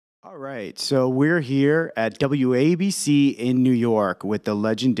All right, so we're here at WABC in New York with the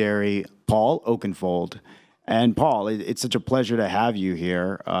legendary Paul Oakenfold. And Paul, it's such a pleasure to have you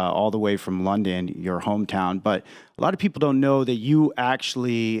here, all the way from London, your hometown. But a lot of people don't know that you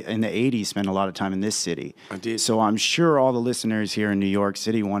actually, in the 80s, spent a lot of time in this city. I did. So I'm sure all the listeners here in New York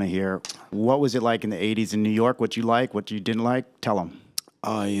City want to hear, what was it like in the 80s in New York, what you like, what you didn't like? Tell them.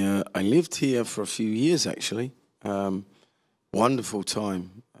 I lived here for a few years, actually. Wonderful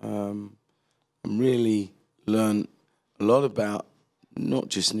time. Really learned a lot about not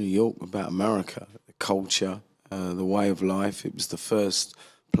just New York, but about America, the culture, the way of life. It was the first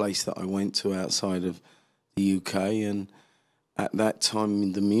place that I went to outside of the UK, and at that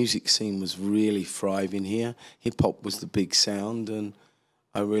time the music scene was really thriving here. Hip-hop was the big sound, and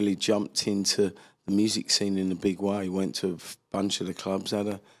I really jumped into the music scene in a big way. Went to a bunch of the clubs, had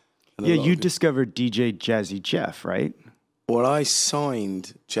a Yeah, you discovered DJ Jazzy Jeff, right? Well, I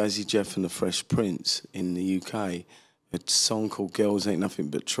signed Jazzy Jeff and the Fresh Prince in the UK, a song called Girls Ain't Nothing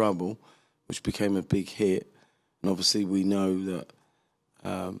But Trouble, which became a big hit. And obviously we know that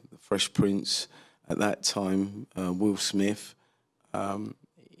the Fresh Prince at that time, Will Smith,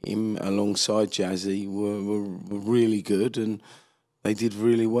 him alongside Jazzy were really good, and they did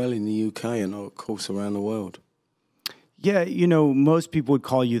really well in the UK and of course around the world. Yeah, you know, most people would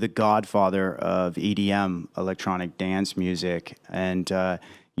call you the godfather of EDM, electronic dance music, and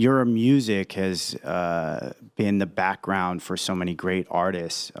your music has been the background for so many great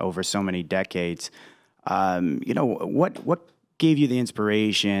artists over so many decades. You know, what gave you the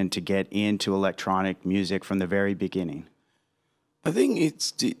inspiration to get into electronic music from the very beginning? I think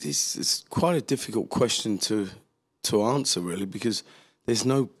it's quite a difficult question to answer, really, because there's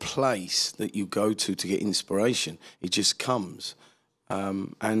no place that you go to get inspiration. It just comes.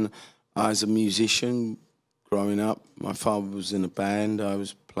 And as a musician, growing up, my father was in a band. I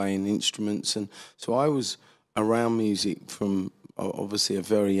was playing instruments. And so I was around music from obviously a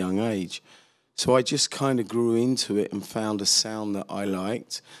very young age. So I just kind of grew into it and found a sound that I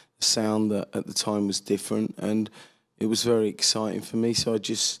liked, a sound that at the time was different. And it was very exciting for me. So I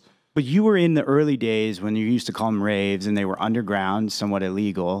just... But you were in the early days when you used to call them raves, and they were underground, somewhat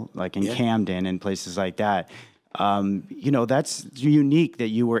illegal, like in Camden and places like that. You know, that's unique that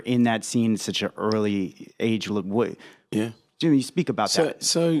you were in that scene at such an early age. Yeah. Jimmy, speak about that.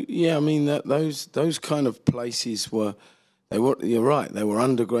 So yeah, I mean, those kind of places were, you're right, they were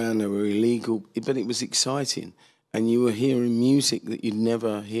underground, they were illegal, but it was exciting. And you were hearing music that you'd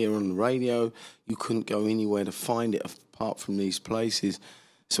never hear on the radio. You couldn't go anywhere to find it apart from these places.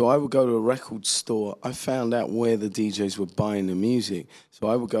 So I would go to a record store. I found out where the DJs were buying the music. So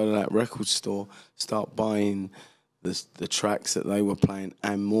I would go to that record store, start buying the tracks that they were playing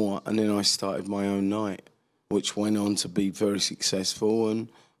and more. And then I started my own night, which went on to be very successful. And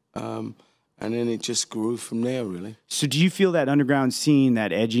then it just grew from there, really. So do you feel that underground scene,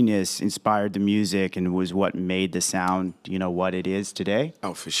 that edginess inspired the music and was what made the sound, you know, what it is today?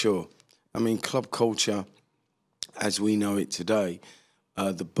 Oh, for sure. I mean, club culture, as we know it today,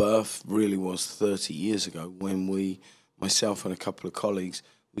 the birth really was 30 years ago when myself and a couple of colleagues,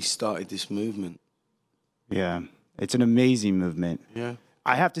 we started this movement. Yeah, it's an amazing movement. Yeah.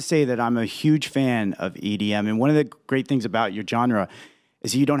 I have to say that I'm a huge fan of EDM, and one of the great things about your genre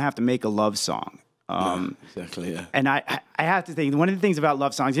is you don't have to make a love song. No, exactly, yeah. And I have to think, one of the things about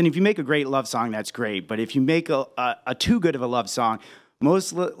love songs, and if you make a great love song, that's great, but if you make a too good of a love song,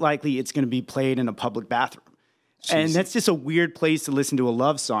 most likely it's going to be played in a public bathroom. And that's just a weird place to listen to a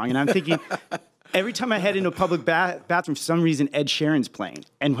love song. And I'm thinking, every time I head into a public bathroom, for some reason, Ed Sheeran's playing.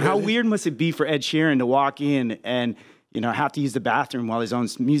 And how weird must it be for Ed Sheeran to walk in and, you know, have to use the bathroom while his own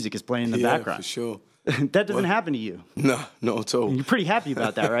music is playing in the background? Yeah, for sure. That doesn't happen to you. No, not at all. You're pretty happy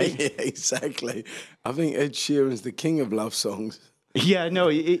about that, right? Yeah, exactly. I think Ed Sheeran's the king of love songs. Yeah, no,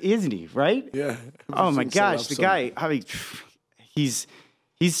 isn't he, right? Yeah. Oh, my gosh, the guy, I mean, he's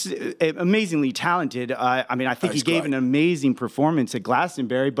amazingly talented. I mean, I think he gave an amazing performance at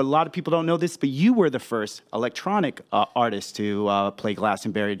Glastonbury, but a lot of people don't know this, but you were the first electronic artist to play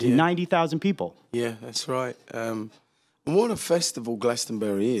Glastonbury to 90,000 people. Yeah, that's right. And what a festival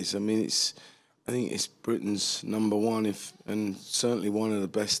Glastonbury is. I mean, I think it's Britain's #1, and certainly one of the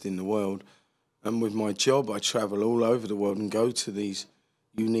best in the world. And with my job, I travel all over the world and go to these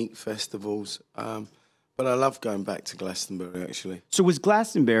unique festivals. But I love going back to Glastonbury, actually. So was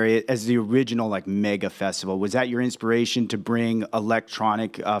Glastonbury, as the original like mega festival, was that your inspiration to bring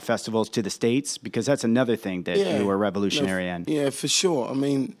electronic festivals to the States? Because that's another thing that you were revolutionary in. Yeah, for sure. I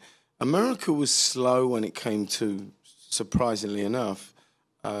mean, America was slow when it came to, surprisingly enough,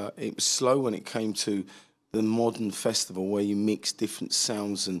 it was slow when it came to the modern festival where you mix different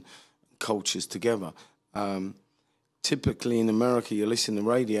sounds and cultures together. Typically in America, you listen to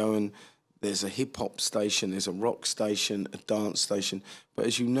radio and there's a hip-hop station, there's a rock station, a dance station. But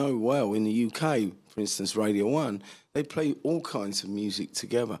as you know well, in the UK, for instance, Radio 1, they play all kinds of music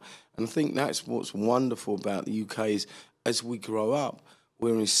together. And I think that's what's wonderful about the UK is as we grow up,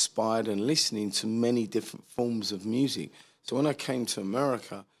 we're inspired and listening to many different forms of music. So when I came to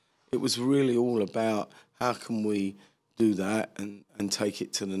America, it was really all about how can we do that and take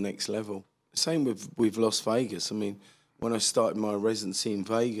it to the next level. Same with Las Vegas. I mean, when I started my residency in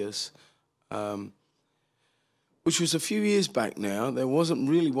Vegas, which was a few years back now, there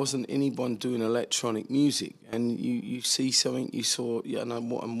wasn't anyone doing electronic music. And you see something, you saw,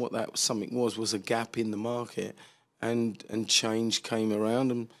 and what that something was a gap in the market, and change came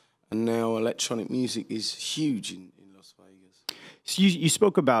around, and now electronic music is huge in Las Vegas. So you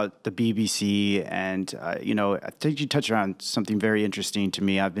spoke about the BBC, and you know, I think you touched on something very interesting to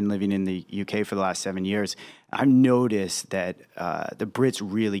me. I've been living in the UK for the last 7 years. I've noticed that the Brits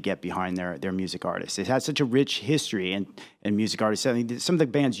really get behind their music artists. It has such a rich history in music artists. I mean, some of the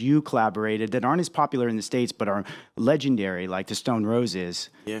bands you collaborated that aren't as popular in the States but are legendary, like the Stone Roses,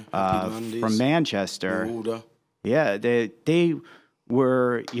 from Manchester. Yeah, they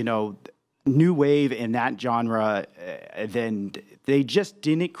were, you know, new wave in that genre. Then they just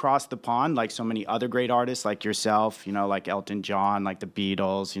didn't cross the pond like so many other great artists like yourself, you know, like Elton John, like the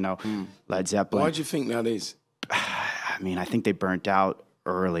Beatles, you know, Led Zeppelin. Why do you think that is? I mean, I think they burnt out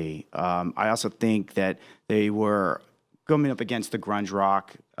early. I also think that they were coming up against the grunge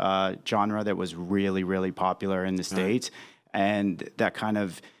rock genre that was really, really popular in the States. And that kind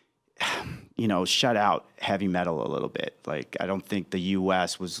of, you know, shut out heavy metal a little bit. Like, I don't think the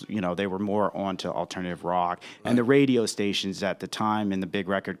U.S. was, you know, they were more onto alternative rock. And the radio stations at the time and the big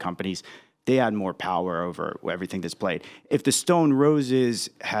record companies, they had more power over everything that's played. If the Stone Roses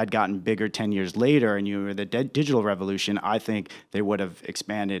had gotten bigger 10 years later and you were the digital revolution, I think they would have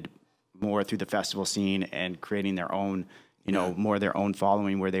expanded more through the festival scene and creating their own, you know, more their own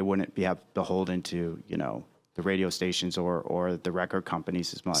following where they wouldn't be beholden to, you know, the radio stations or the record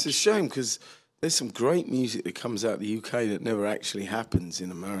companies as much. It's a shame because there's some great music that comes out of the UK that never actually happens in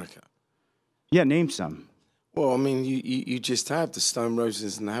America. Yeah, name some. Well, I mean, you just have the Stone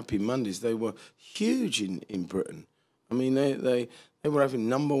Roses and the Happy Mondays. They were huge in Britain. I mean, they were having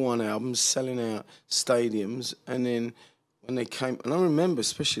 #1 albums, selling out stadiums, and then when they came, and I remember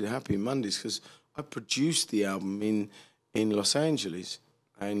especially the Happy Mondays because I produced the album in Los Angeles,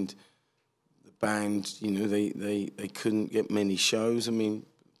 and the band, you know, they couldn't get many shows. I mean,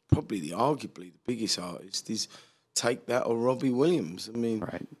 probably arguably the biggest artist is Take That or Robbie Williams. I mean,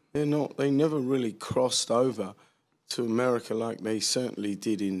 they never really crossed over to America like they certainly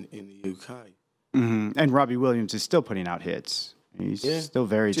did in the UK. Mm-hmm. And Robbie Williams is still putting out hits. He's still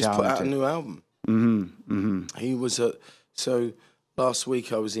very talented. Just put out a new album. Mm-hmm. Mm-hmm. He was so last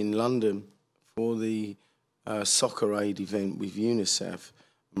week I was in London for the Soccer Aid event with UNICEF,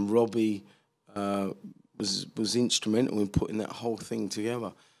 and Robbie was instrumental in putting that whole thing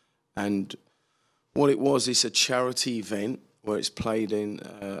together. And what it was, it's a charity event where it's played in,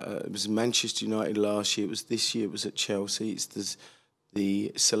 it was Manchester United last year, it was this year, it was at Chelsea. It's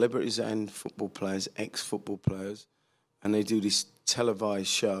the celebrities and football players, ex-football players, and they do this televised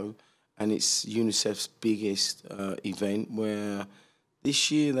show, and it's UNICEF's biggest event where this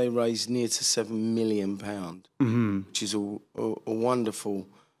year they raised near to £7 million, which is a wonderful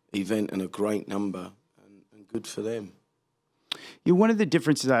event and a great number, and good for them. Yeah, one of the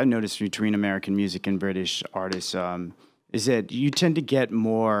differences I noticed between American music and British artists is that you tend to get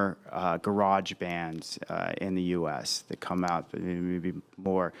more garage bands in the U.S. that come out maybe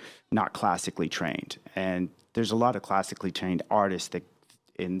more not classically trained. And there's a lot of classically trained artists that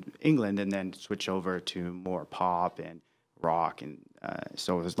in England and then switch over to more pop and rock. And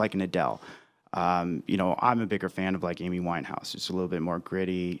so it was like an Adele. You know, I'm a bigger fan of like Amy Winehouse. It's a little bit more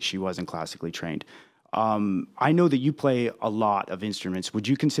gritty. She wasn't classically trained. I know that you play a lot of instruments. Would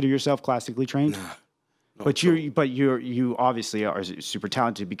you consider yourself classically trained? No, but you obviously are super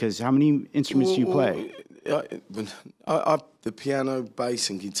talented because how many instruments do you play? I the piano, bass,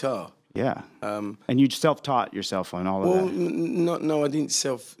 and guitar. Yeah. And you self-taught yourself on all of that? No, I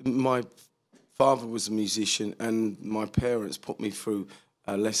didn't my father was a musician, and my parents put me through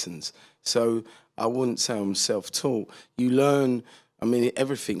lessons. So I wouldn't say I'm self-taught. You learn. I mean,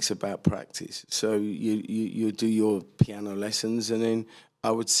 everything's about practice. So you do your piano lessons, and then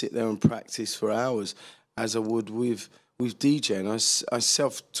I would sit there and practice for hours, as I would with DJing. I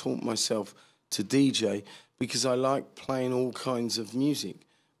self-taught myself to DJ because I like playing all kinds of music.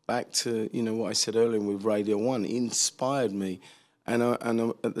 back to, you know, what I said earlier with Radio 1, it inspired me. And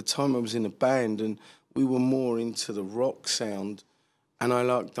at the time I was in a band and we were more into the rock sound and I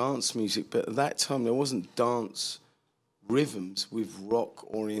liked dance music, but at that time there wasn't dance rhythms with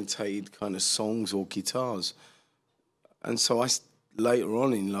rock-orientated kind of songs or guitars. And so later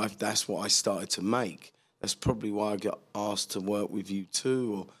on in life, that's what I started to make. That's probably why I got asked to work with U2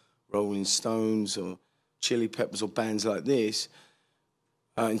 or Rolling Stones or Chili Peppers or bands like this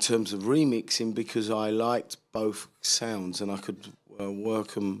in terms of remixing, because I liked both sounds and I could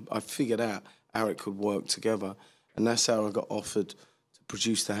work them. I figured out how it could work together. And that's how I got offered to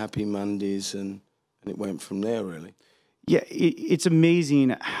produce the Happy Mondays, and it went from there, really. Yeah, it's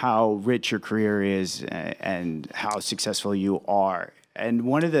amazing how rich your career is and how successful you are. And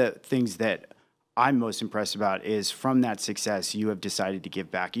one of the things that I'm most impressed about is from that success, you have decided to give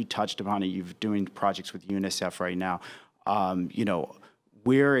back. You touched upon it. You're doing projects with UNICEF right now. You know,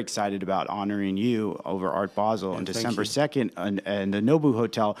 we're excited about honoring you over Art Basel on December 2nd and the Nobu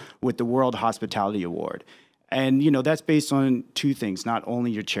Hotel with the World Hospitality Award. And, you know, that's based on two things, not only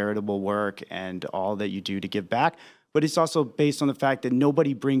your charitable work and all that you do to give back, but it's also based on the fact that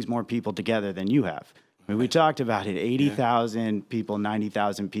nobody brings more people together than you have. I mean, we talked about it, 80,000 people,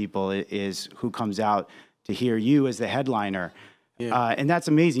 90,000 people is who comes out to hear you as the headliner. Yeah. And that's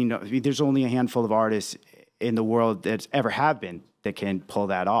amazing. I mean, there's only a handful of artists in the world that's ever have been that can pull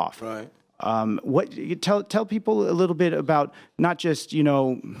that off. Right. Tell people a little bit about not just, you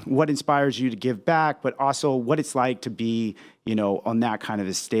know, what inspires you to give back, but also what it's like to be, you know, on that kind of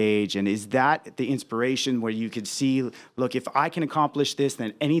a stage. And is that the inspiration where you could see, look, if I can accomplish this,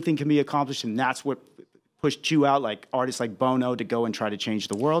 then anything can be accomplished, and that's what pushed you out, like artists like Bono, to go and try to change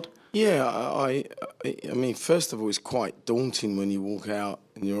the world? Yeah, I mean, first of all, it's quite daunting when you walk out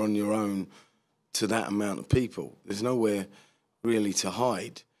and you're on your own to that amount of people. There's nowhere really to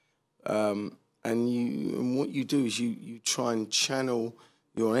hide. And what you do is you try and channel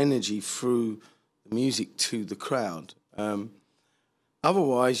your energy through the music to the crowd.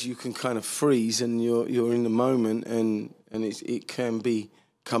 Otherwise, you can kind of freeze and you're in the moment, and it can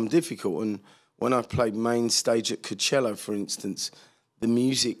become difficult. And when I played main stage at Coachella, for instance, the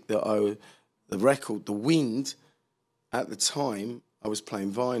music the record, the wind, at the time I was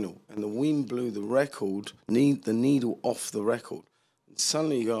playing vinyl, and the wind blew the record, the needle off the record. And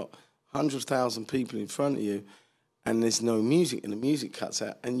suddenly you got 100,000 people in front of you, and there's no music, and the music cuts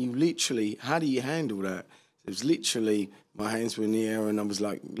out, and you literally, how do you handle that? It was literally, my hands were in the air, and I was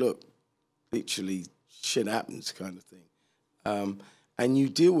like, look, literally, shit happens kind of thing. And you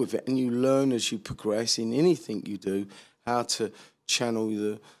deal with it, and you learn as you progress in anything you do, how to channel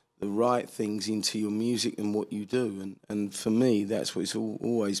the right things into your music and what you do. And for me, that's what it's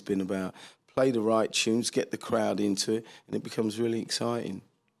always been about. Play the right tunes, get the crowd into it, and it becomes really exciting.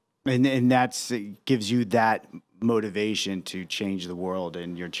 And that's gives you that motivation to change the world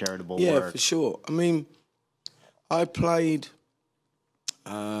and your charitable work. Yeah, for sure. I mean, I played,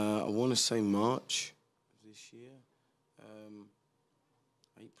 I want to say March this year,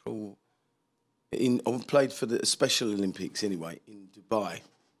 April. I played for the Special Olympics anyway in Dubai,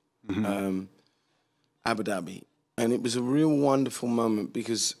 Abu Dhabi, and it was a real wonderful moment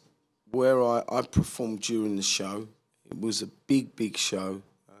because where I performed during the show, it was a big show,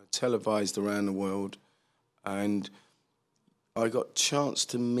 televised around the world, and I got a chance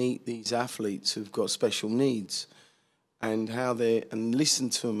to meet these athletes who've got special needs, and and listen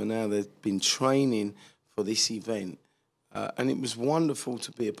to them and how they've been training for this event, and it was wonderful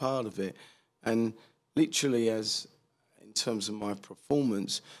to be a part of it. And literally, in terms of my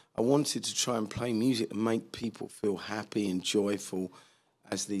performance, I wanted to try and play music and make people feel happy and joyful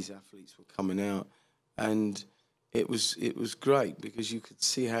as these athletes were coming out. And it was great because you could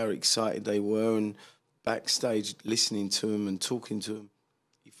see how excited they were, and backstage listening to them and talking to them,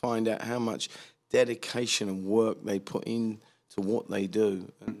 you find out how much dedication and work they put into what they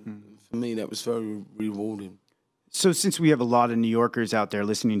do. And for me, that was very rewarding. So since we have a lot of New Yorkers out there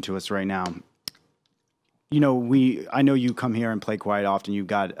listening to us right now, you know, I know you come here and play quite often. You've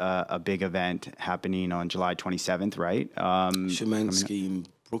got a big event happening on July 27th, right? Szymanski in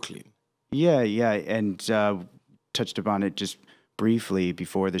Brooklyn. Yeah, and touched upon it just briefly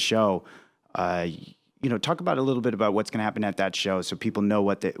before the show. You know, talk about a little bit about what's going to happen at that show, so people know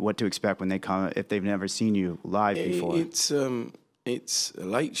what to expect when they come if they've never seen you live before. It's a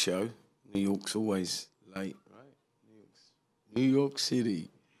late show. New York's always late, right? New York City.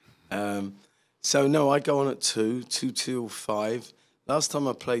 So no, I go on at 2 till 5. Last time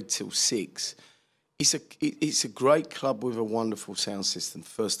I played till 6. It's a great club with a wonderful sound system,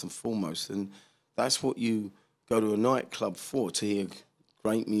 first and foremost, and that's what you go to a nightclub for, to hear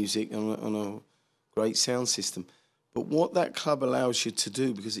great music on a great sound system. But what that club allows you to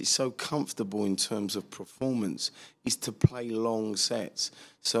do, because it's so comfortable in terms of performance, is to play long sets.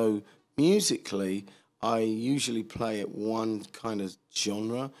 So musically, I usually play at one kind of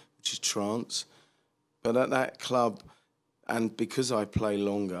genre, which is trance. But at that club, and because I play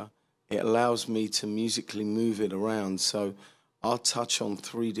longer, it allows me to musically move it around. So I'll touch on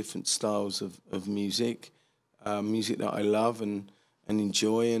 3 different styles of music, music that I love and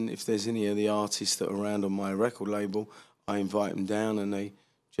enjoy. And if there's any of the artists that are around on my record label, I invite them down and they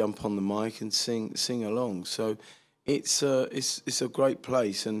jump on the mic and sing along. So it's a great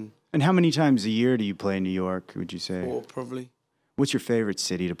place. And how many times a year do you play in New York, would you say? 4 probably. What's your favorite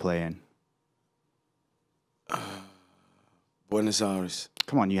city to play in? Buenos Aires.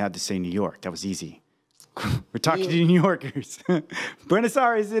 Come on, you had to say New York. That was easy. We're talking to New Yorkers. Buenos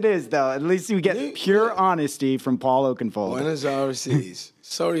Aires it is, though. At least we get pure honesty from Paul Oakenfold. Buenos Aires it is.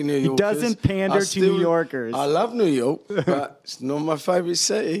 Sorry, New Yorkers. He doesn't pander to New Yorkers. I love New York, but it's not my favorite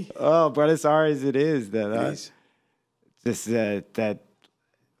city. Oh, Buenos Aires it is. That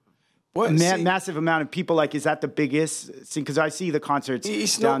massive amount of people. Like, is that the biggest? Because I see the concerts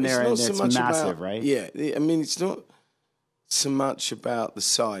down there, and it's massive, right? Yeah, I mean, it's not so much about the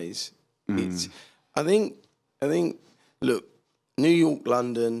size. It's, I think, look, New York,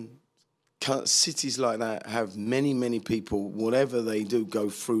 London, cities like that have many people, whatever they do, go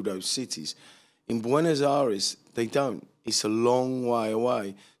through those cities. In Buenos Aires, they don't. It's a long way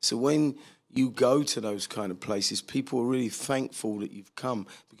away. So when you go to those kind of places, people are really thankful that you've come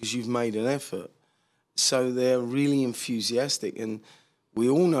because you've made an effort. So they're really enthusiastic. And we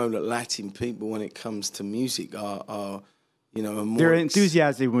all know that Latin people, when it comes to music, are you know, they're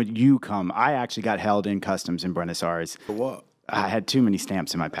enthusiastic when you come. I actually got held in customs in Buenos Aires. For what? I had too many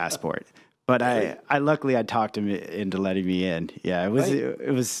stamps in my passport, but I luckily I talked him into letting me in. Yeah,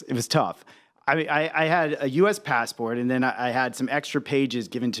 it was tough. I mean, I had a U.S. passport, and then I had some extra pages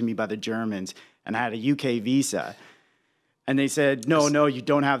given to me by the Germans, and I had a U.K. visa. And they said, no, you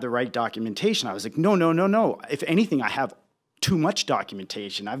don't have the right documentation. I was like, no. If anything, I have too much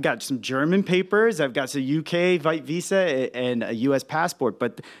documentation. I've got some German papers, I've got some UK visa and a US passport,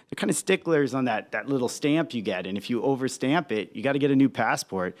 but they're kind of sticklers on that little stamp you get. And if you overstamp it, you got to get a new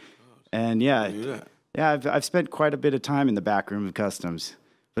passport. And I've spent quite a bit of time in the back room of customs.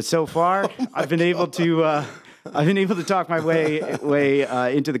 But so far, I've been able to talk my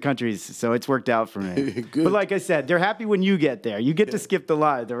way into the countries, so it's worked out for me. Good. But like I said, they're happy when you get there. You get to skip the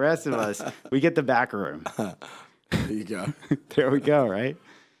line. The rest of us, we get the back room. There you go. There we go, right?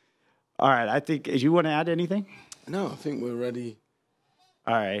 All right, I think, do you want to add anything? No, I think we're ready.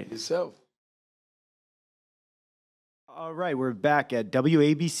 All right. Yourself. All right, we're back at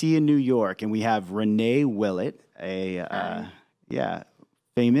WABC in New York, and we have Renee Willett, a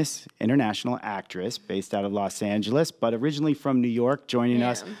famous international actress based out of Los Angeles, but originally from New York, joining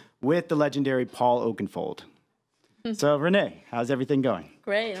us with the legendary Paul Oakenfold. So, Renee, how's everything going?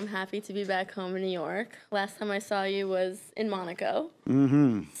 Great. I'm happy to be back home in New York. Last time I saw you was in Monaco.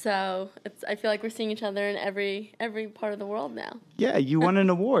 So I feel like we're seeing each other in every part of the world now. Yeah, you won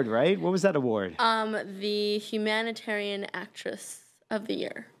an award, right? What was that award? The Humanitarian Actress of the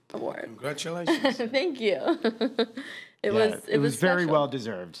Year award. Congratulations. Thank you. It was very special. well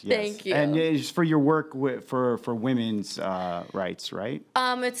deserved. Yes. Thank you. And it's for your work for women's rights, right?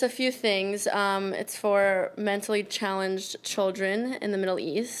 It's a few things. It's for mentally challenged children in the Middle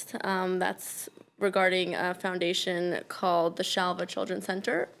East. That's regarding a foundation called the Shalva Children's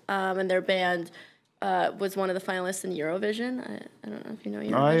Center, and their band was one of the finalists in Eurovision. I don't know if you know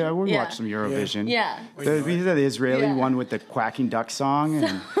Eurovision. I would watch some Eurovision. Yeah. The Israeli one with the quacking duck song.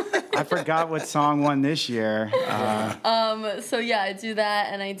 And I forgot what song won this year. So yeah, I do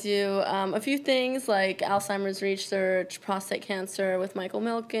that, and I do a few things like Alzheimer's research, prostate cancer with Michael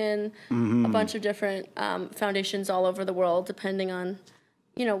Milken, a bunch of different foundations all over the world, depending on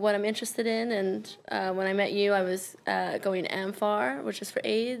what I'm interested in. And when I met you, I was going AMFAR, which is for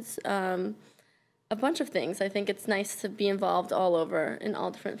AIDS. A bunch of things. I think it's nice to be involved all over in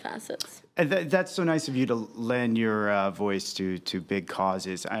all different facets. And that's so nice of you to lend your voice to big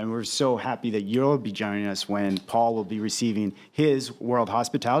causes. And we're so happy that you'll be joining us when Paul will be receiving his World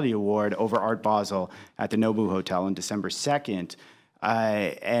Hospitality Award over Art Basel at the Nobu Hotel on December 2nd.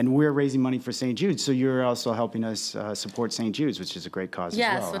 And we're raising money for St. Jude's, so you're also helping us support St. Jude's, which is a great cause as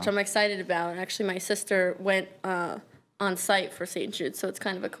well. Yes, which I'm excited about. Actually, my sister went on site for St. Jude, so it's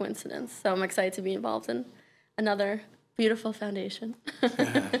kind of a coincidence. So I'm excited to be involved in another beautiful foundation.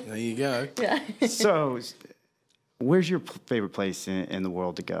 There you go. Yeah. So, where's your favorite place in the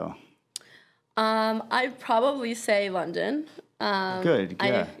world to go? I'd probably say London. Good,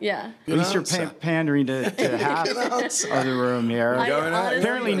 yeah. Yeah. At least you're pandering to half of the room here.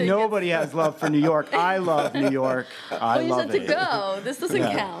 Apparently nobody has love for New York. I love New York. I love it. You said to go. This doesn't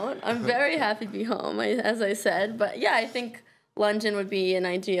count. I'm very happy to be home, as I said. But yeah, I think London would be an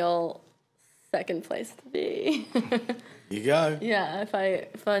ideal second place to be. You go. Yeah,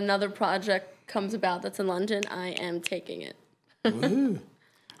 if another project comes about that's in London, I am taking it. Woo.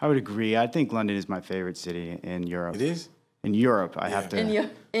 I would agree. I think London is my favorite city in Europe. It is? In Europe, I have to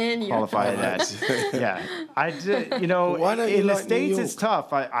qualify that. Yeah, Why don't you in the like States New York? it's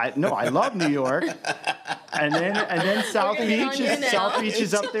tough. I love New York, and then South Beach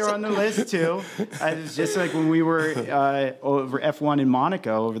is up there on the list too. It's just like when we were over F1 in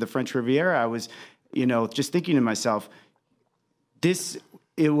Monaco over the French Riviera. I was, just thinking to myself,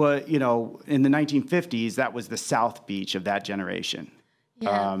 it was in the 1950s that was the South Beach of that generation.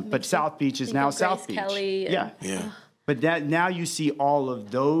 Yeah, but South Beach is now South Beach. Kelly Yeah. But now you see all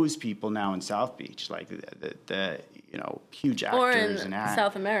of those people now in South Beach, like the huge actors or in and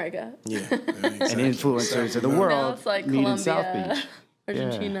South America. Yeah. Exactly. and influencers of the world Now it's like meet in South Colombia, Beach.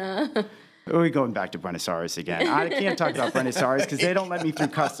 Argentina. We're going back to Buenos Aires again. I can't talk about Buenos Aires because they don't let me through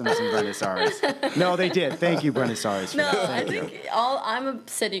customs in Buenos Aires. No, they did. Thank you, Buenos Aires. For No, that. I think I'm a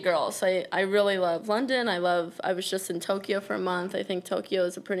city girl, so I really love London. I was just in Tokyo for a month. I think Tokyo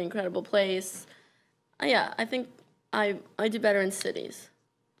is a pretty incredible place. Yeah, I think I do better in cities.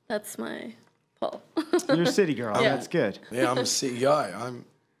 That's my pull. You're a city girl. Yeah. That's good. Yeah, I'm a city guy. I'm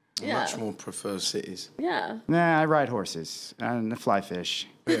Yeah. much more prefer cities. Yeah. Nah, I ride horses and fly fish.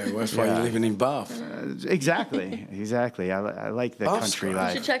 Yeah, well, that's why you're living in Bath. Exactly. I like the Bath's country great. You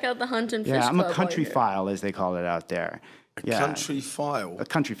life. should check out the Hunt and Fish Yeah, I'm a Club country while you're file, as they call it out there. Country file. A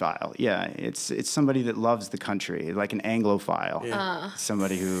country file, yeah. It's somebody that loves the country, like an Anglophile. Yeah.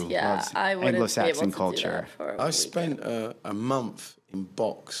 Somebody who Yeah, loves I wouldn't Anglo-Saxon be able to culture. do that for a I weekend. spent a month in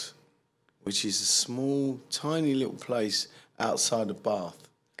Box, which is a small, tiny little place outside of Bath.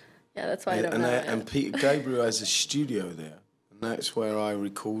 Yeah, that's why I don't know. And Peter Gabriel has a studio there, and that's where I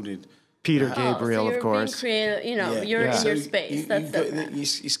recorded. Peter So Gabriel, you're of course. Being creative, you're Yeah. in your So space. That's different.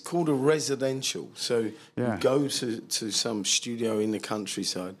 it's called a residential. So Yeah. you go to some studio in the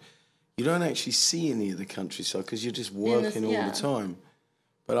countryside. You don't actually see any of the countryside because you're just working all the time.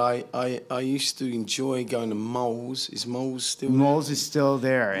 But I used to enjoy going to Moles. Is Moles still there? Moles is still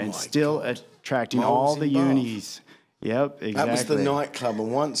there and my still God. attracting Moles all in the Bath. unis. Yep, exactly. That was the nightclub,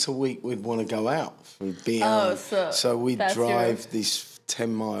 and once a week we'd want to go out for beer. Oh, so we'd that's drive these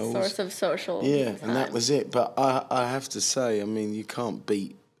 10 miles. Source of social. Yeah, time. and that was it. But I have to say, I mean, you can't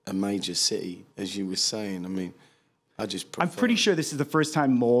beat a major city, as you were saying. I mean, I just prefer. I'm pretty sure this is the first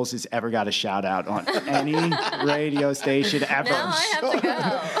time Moles has ever got a shout out on any radio station ever. Now I have to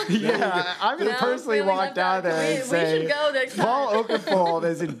go. Yeah, I'm going to Now personally feeling walk left down out. there and We say, should go next time. Paul Oakenfold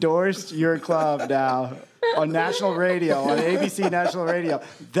has endorsed your club now on national radio, on ABC National Radio.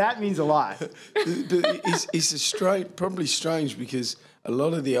 That means a lot. But it's probably strange because a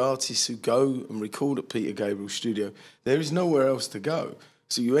lot of the artists who go and record at Peter Gabriel's studio, there is nowhere else to go.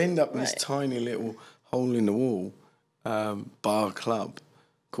 So you end up in this tiny little hole in the wall bar club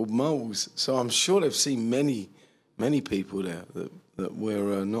called Moles. So I'm sure they've seen many people there that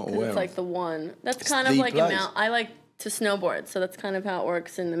we're not aware It's like of. the one. That's It's kind of the like place. I like to snowboard, so that's kind of how it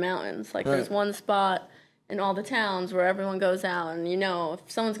works in the mountains. Like there's Right. one spot in all the towns where everyone goes out, and if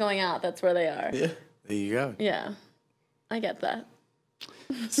someone's going out, that's where they are. Yeah, there you go. Yeah, I get that.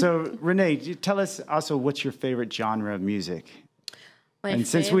 So, Renee, tell us also what's your favorite genre of music? My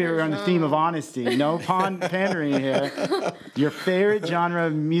Since we were on the theme of honesty, no pandering here, your favorite genre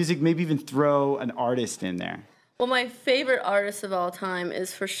of music, maybe even throw an artist in there. Well, my favorite artist of all time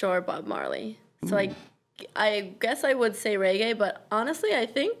is for sure Bob Marley. So I guess I would say reggae, but honestly, I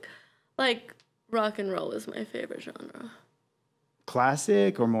think like rock and roll is my favorite genre.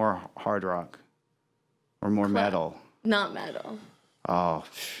 Classic or more hard rock? Or more metal? Not metal. Oh,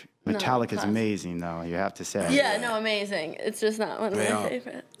 Metallica's classic. amazing, though, you have to say. Yeah, no, amazing. It's just not one of They my are.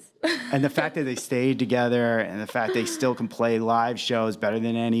 favorites. And the fact that they stayed together and the fact they still can play live shows better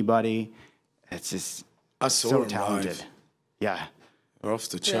than anybody, it's just I saw so them talented. live. Yeah. They're off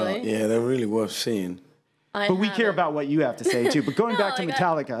the chart. Really? Yeah, they're really worth seeing. But we care about what you have to say, too. But going back to like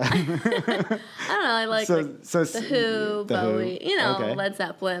Metallica. I don't know. I like, So the Who, Bowie, Okay. Led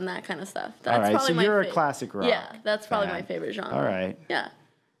Zeppelin, that kind of stuff. That's All right, probably so my you're a fa- classic rock Yeah, that's probably fan. my favorite genre. All right. Yeah.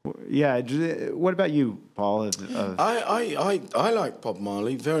 Yeah. What about you, Paul? I like Bob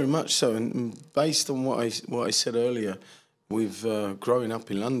Marley very much so, and based on what I said earlier, with growing up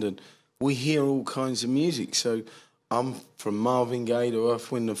in London, we hear all kinds of music. So I'm from Marvin Gaye to Earth,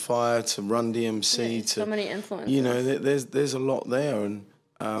 Wind and Fire to Run DMC to so many influences. You know, there's a lot there, and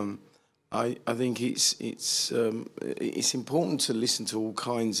I think it's important to listen to all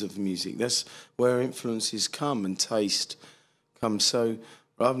kinds of music. That's where influences come and taste comes. So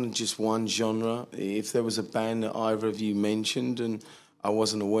rather than just one genre, if there was a band that either of you mentioned and I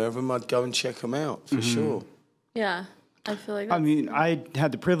wasn't aware of them, I'd go and check them out for sure. Yeah, I feel like. I mean, I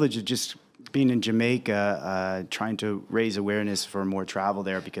had the privilege of just being in Jamaica, trying to raise awareness for more travel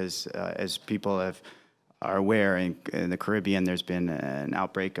there, because as people are aware, in the Caribbean, there's been an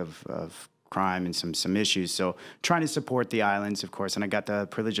outbreak of crime and some issues. So trying to support the islands, of course, and I got the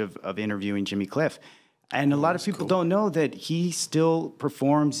privilege of interviewing Jimmy Cliff. And a lot of people don't know that he still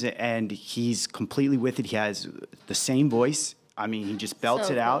performs and he's completely with it. He has the same voice. I mean, he just belts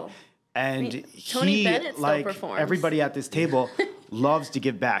it out. And I mean, Tony Bennett still like performs. Everybody at this table, loves to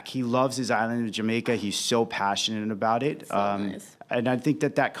give back. He loves his island of Jamaica. He's so passionate about it. So nice. And I think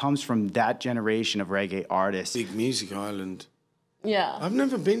that comes from that generation of reggae artists. Big music island. Yeah. I've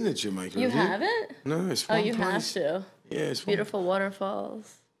never been to Jamaica. You haven't? No, it's one you place. have to. Yeah, it's Beautiful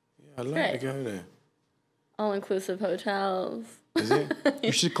waterfalls. Yeah, I'd like to go there. All-inclusive hotels. Is it?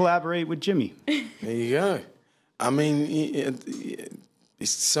 You should collaborate with Jimmy. There you go. I mean,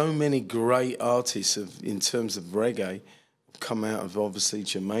 it's so many great artists in terms of reggae come out of obviously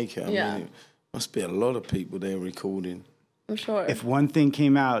Jamaica. I mean, it must be a lot of people there recording. I'm sure. If one thing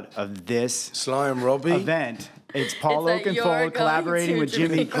came out of this Sly and Robbie event, it's Paul It's that you're Oakenfold collaborating with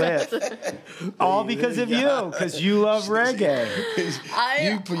Jimmy Cliff. All because of you, because you love reggae.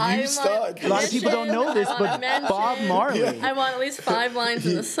 you started. A lot of people don't know this, but Bob Marley. I want at least 5 lines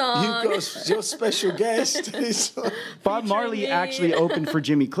in the song. You've got your special guest. Bob Marley actually opened for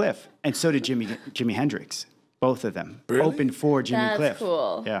Jimmy Cliff, and so did Jimi Hendrix. Both of them opened for Jimmy Cliff. That's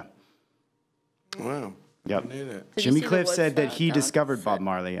cool. Yeah. Wow. Yep. I knew that. Jimmy Cliff said that he Woodstock discovered Bob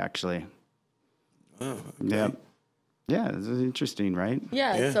Marley, actually. Oh, okay. Yeah. Yeah, this is interesting, right?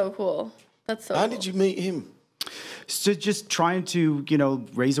 Yeah, it's so cool. That's so How cool. did you meet him? So just trying to,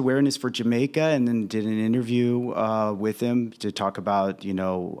 raise awareness for Jamaica, and then did an interview with him to talk about,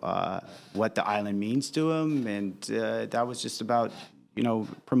 what the island means to him. And that was just about,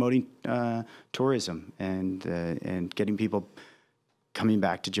 promoting tourism and getting people coming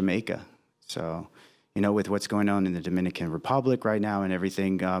back to Jamaica. So, with what's going on in the Dominican Republic right now and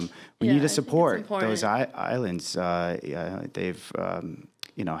everything, we need to support those islands. They've,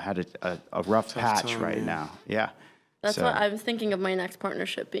 had a rough patch time, right now. Yeah. That's what I was thinking of my next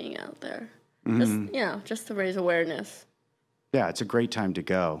partnership being out there. Just to raise awareness. Yeah, it's a great time to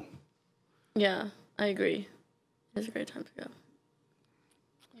go. Yeah, I agree. It's a great time to go.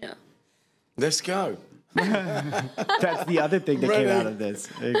 Yeah. Let's go. That's the other thing that came out of this.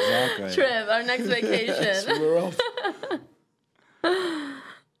 Exactly. Trip, our next vacation. We're off.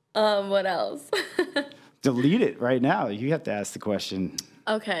 What else? Delete it right now. You have to ask the question.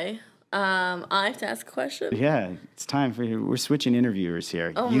 Okay. I have to ask a question. Yeah, it's time for you. We're switching interviewers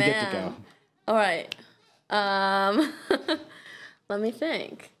here. Oh, you man. get to go. All right. Let me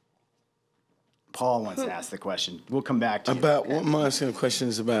think. Paul wants to ask the question. We'll come back to you. About what am I asking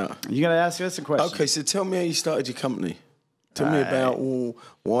questions about? You got to ask us a question. Okay, so tell me how you started your company. Tell me about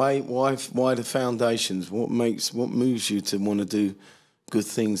why the foundations. What moves you to want to do good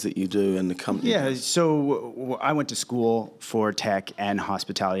things that you do and the company? Yeah, so I went to school for tech and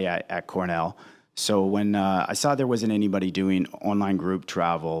hospitality at Cornell. So when I saw there wasn't anybody doing online group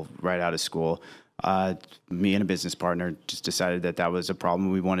travel right out of school, me and a business partner just decided that was a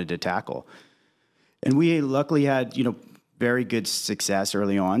problem we wanted to tackle. And we luckily had, very good success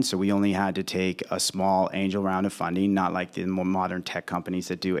early on. So we only had to take a small angel round of funding, not like the more modern tech companies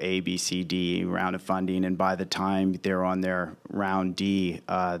that do A, B, C, D round of funding. And by the time they're on their round D,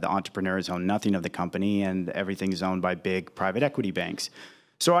 the entrepreneurs own nothing of the company and everything is owned by big private equity banks.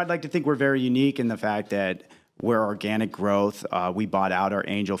 So I'd like to think we're very unique in the fact that we're organic growth. We bought out our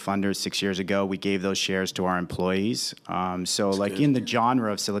angel funders 6 years ago. We gave those shares to our employees. In the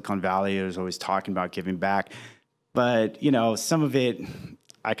genre of Silicon Valley, I was always talking about giving back. But, some of it,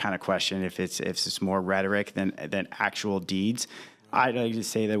 I kind of question if it's more rhetoric than actual deeds. I'd like to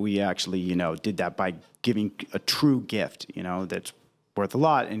say that we actually, did that by giving a true gift, that's worth a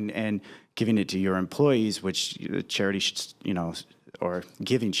lot and giving it to your employees, which the charity should, or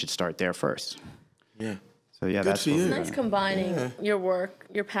giving should start there first. Yeah. So yeah, Good that's for what you. It's nice combining your work,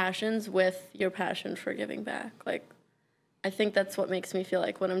 your passions with your passion for giving back. Like, I think that's what makes me feel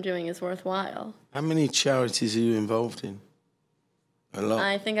like what I'm doing is worthwhile. How many charities are you involved in? A lot.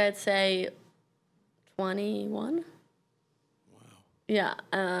 I think I'd say 21. Wow. Yeah.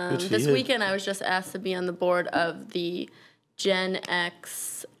 This weekend, I was just asked to be on the board of the Gen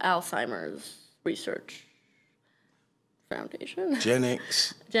X Alzheimer's Research Foundation. Gen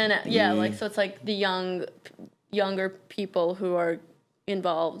X. Yeah, like, so it's like the younger people who are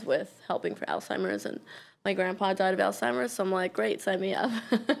involved with helping for Alzheimer's, and my grandpa died of Alzheimer's, so I'm like, great, sign me up.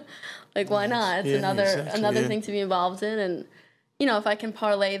 Like, why not? It's another thing to be involved in, and, you know, if I can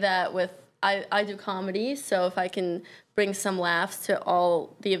parlay that with, I do comedy, so if I can bring some laughs to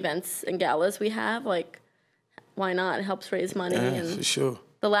all the events and galas we have, like, why not? It helps raise money. Yeah, and for sure.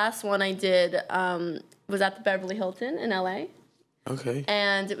 The last one I did was at the Beverly Hilton in LA. Okay.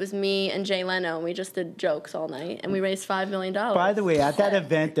 And it was me and Jay Leno, and we just did jokes all night, and we raised $5 million. By the way, at that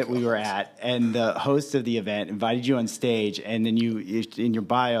event that we were at, and the host of the event invited you on stage, and then you, in your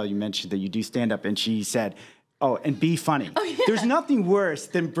bio, you mentioned that you do stand-up, and she said, oh, and be funny. Oh, yeah. There's nothing worse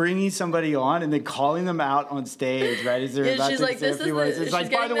than bringing somebody on and then calling them out on stage, right? Is there Yeah, about she's to like, say this a few is words? the- It's she's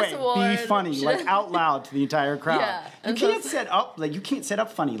like, by the getting way, this award. be funny, like out loud to the entire crowd. Yeah, You and can't so- set up, like, you can't set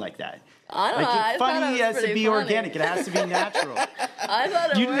up funny like that. I don't know. I thought Funny it was has to pretty be funny. organic. It has to be natural. I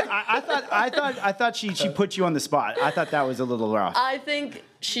thought it was. I thought she put you on the spot. I thought that was a little rough. I think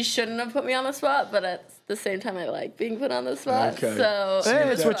she shouldn't have put me on the spot, but at the same time, I like being put on the spot. Okay. So Hey, it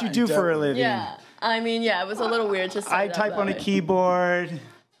was it's what you fun. do for a living. Yeah. I mean, yeah, it was a little weird just. I type on a keyboard.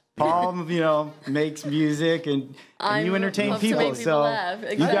 Paul, you know, makes music, and you entertain love to people. make people So laugh. you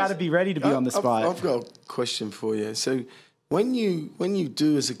Exactly. got to be ready to be on the spot. I've got a question for you. So when you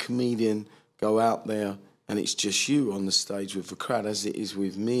do as a comedian go out there and it's just you on the stage with the crowd, as it is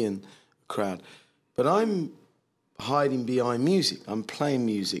with me and the crowd, but I'm hiding behind music. I'm playing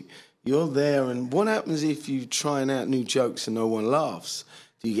music. You're there, and what happens if you trying out new jokes and no one laughs?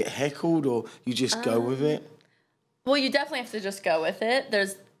 Do you get heckled, or you just go with it? Well, you definitely have to just go with it.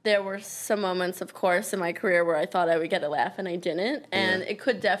 There were some moments, of course, in my career where I thought I would get a laugh and I didn't, and it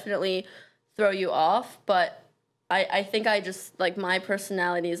could definitely throw you off. But I think I just, like, my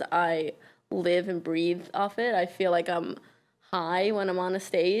personality is I live and breathe off it. I feel like I'm high when I'm on a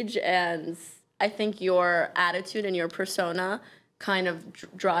stage, and I think your attitude and your persona kind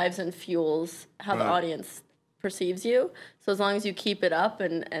of drives and fuels how the audience perceives you. So as long as you keep it up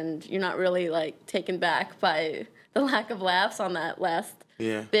and you're not really, like, taken back by the lack of laughs on that last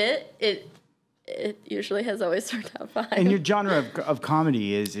bit, it usually has always turned out fine. And your genre of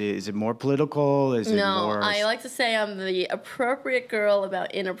comedy, is it more political? Is it more... No, I like to say I'm the appropriate girl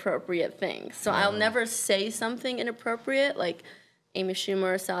about inappropriate things. So I'll never say something inappropriate, like Amy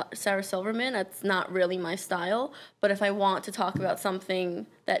Schumer or Sarah Silverman. That's not really my style. But if I want to talk about something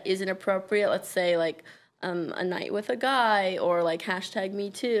that is inappropriate, let's say like a night with a guy or like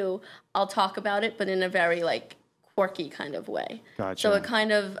 #MeToo, I'll talk about it, but in a very like quirky kind of way. Gotcha. So it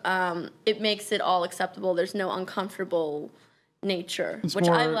kind of it makes it all acceptable. There's no uncomfortable nature, which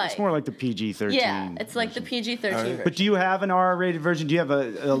I like. It's more like the PG-13. Yeah, it's like the PG-13 version. But do you have an R-rated version? Do you have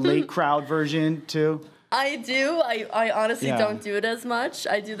a late crowd version too? I do. I honestly don't do it as much.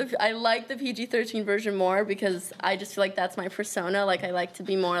 I like the PG-13 version more because I just feel like that's my persona. Like I like to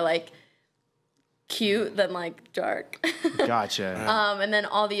be more like cute than like dark. Gotcha. And then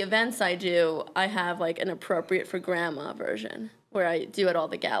all the events I do, I have like an appropriate for grandma version where I do at all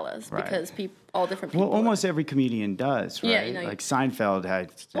the galas because all different people. Well, almost every comedian does, right? Yeah, you know, like Seinfeld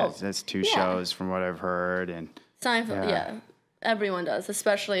has two shows from what I've heard, and Seinfeld, everyone does,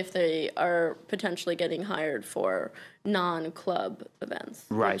 especially if they are potentially getting hired for non-club events.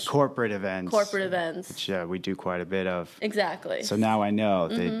 Right, corporate events. Which we do quite a bit of. Exactly. So now I know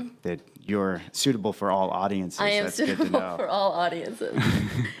that you're suitable for all audiences. I am That's suitable good to know. for all audiences.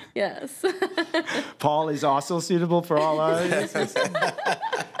 Yes. Paul is also suitable for all audiences.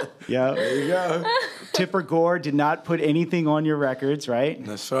 Yeah. There you go. Tipper Gore did not put anything on your records, right?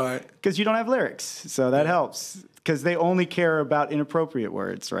 That's right. Because you don't have lyrics, so that helps. Because they only care about inappropriate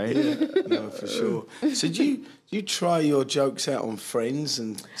words, right? Yeah, no, for sure. So do you try your jokes out on friends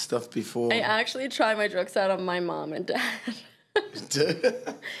and stuff before? I actually try my jokes out on my mom and dad.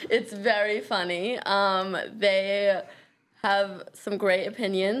 It's very funny. They have some great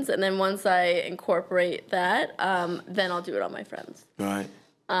opinions, and then once I incorporate that, then I'll do it on my friends. Right.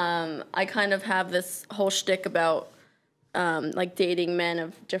 I kind of have this whole shtick about like dating men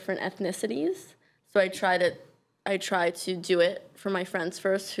of different ethnicities. So I try to do it for my friends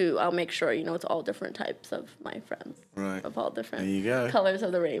first, who I'll make sure, it's all different types of my friends. Right. Of all different There you go. colors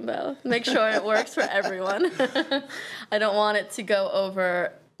of the rainbow. Make sure it works for everyone. I don't want it to go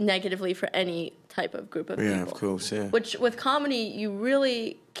over negatively for any type of group of people. Yeah, of course, yeah. Which, with comedy, you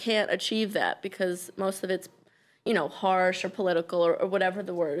really can't achieve that because most of it's, harsh or political or whatever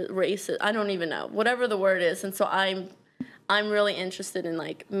the word is, racist. I don't even know. Whatever the word is. And so I'm I'm really interested in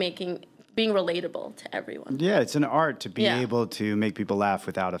like being relatable to everyone. Yeah, it's an art to be Yeah. able to make people laugh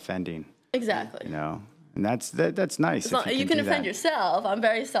without offending. Exactly. You know, and that's nice. It's not- you can offend yourself. I'm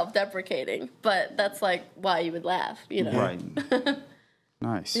very self-deprecating, but that's like why you would laugh, you know? Right.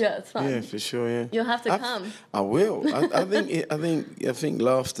 Nice. Yeah, it's fun. Yeah, for sure. Yeah, You'll have to come. I will. I think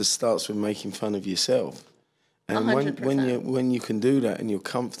laughter starts with making fun of yourself, and 100%. when you can do that and you're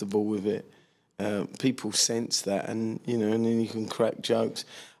comfortable with it, people sense that, and and then you can crack jokes.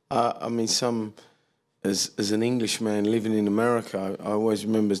 I mean, as an Englishman living in America, I always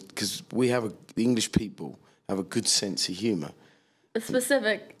remember because the English people have a good sense of humour. A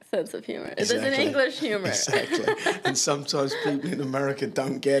specific sense of humor. Exactly. There's an English humor. Exactly. And sometimes people in America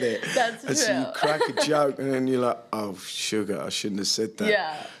don't get it. That's and so you true. crack a joke and then you're like, oh, sugar, I shouldn't have said that.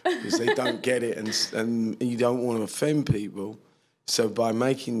 Yeah. Because they don't get it and you don't want to offend people. So by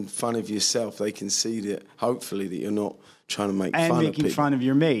making fun of yourself, they can see that, hopefully, that you're not trying to make fun of people. And making fun of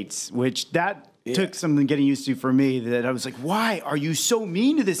your mates, which took some getting used to for me, that I was like, why are you so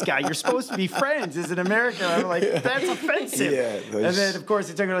mean to this guy? You're supposed to be friends as an American. I'm like, that's offensive. Yeah, and then, of course,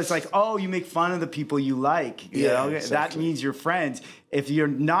 it's like, oh, you make fun of the people you like. You know? Exactly. That means you're friends. If you're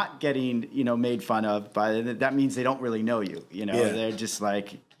not getting, made fun of, that means they don't really know you. They're just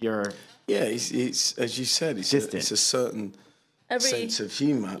like, you're... Yeah, it's as you said, it's a certain sense of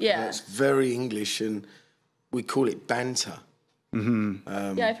humour that's very English, and we call it banter.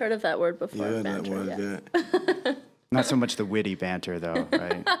 Mm-hmm. Yeah, I've heard of that word before. You heard banter, that word, yeah. Not so much the witty banter, though,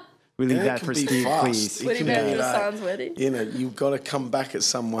 right? We leave that for Steve, please. Witty banter sounds witty. You've got to come back at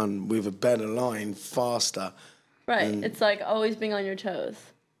someone with a better line faster. Right. It's like always being on your toes.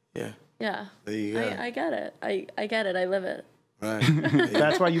 Yeah. Yeah. There you go. I get it. I get it. I live it. Right.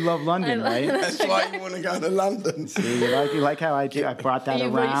 That's why you love London, right? That's why you want to go to London. See, you like how I brought that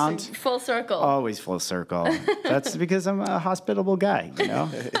around? Full circle. Always full circle. That's because I'm a hospitable guy,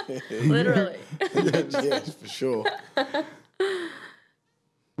 Literally. Yes, for sure.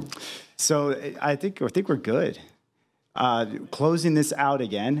 So I think we're good. Closing this out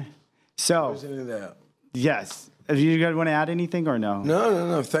again. So Closing it out. yes. Do you guys want to add anything or no?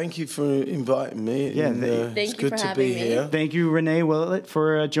 No. Thank you for inviting me. Yeah, and, thank it's you good for to be having me. here. Thank you, Renee Willett,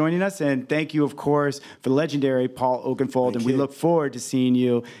 for joining us. And thank you, of course, for the legendary Paul Oakenfold. And we look forward to seeing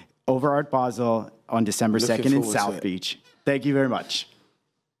you over Art Basel on December 2nd in South Beach. Thank you very much.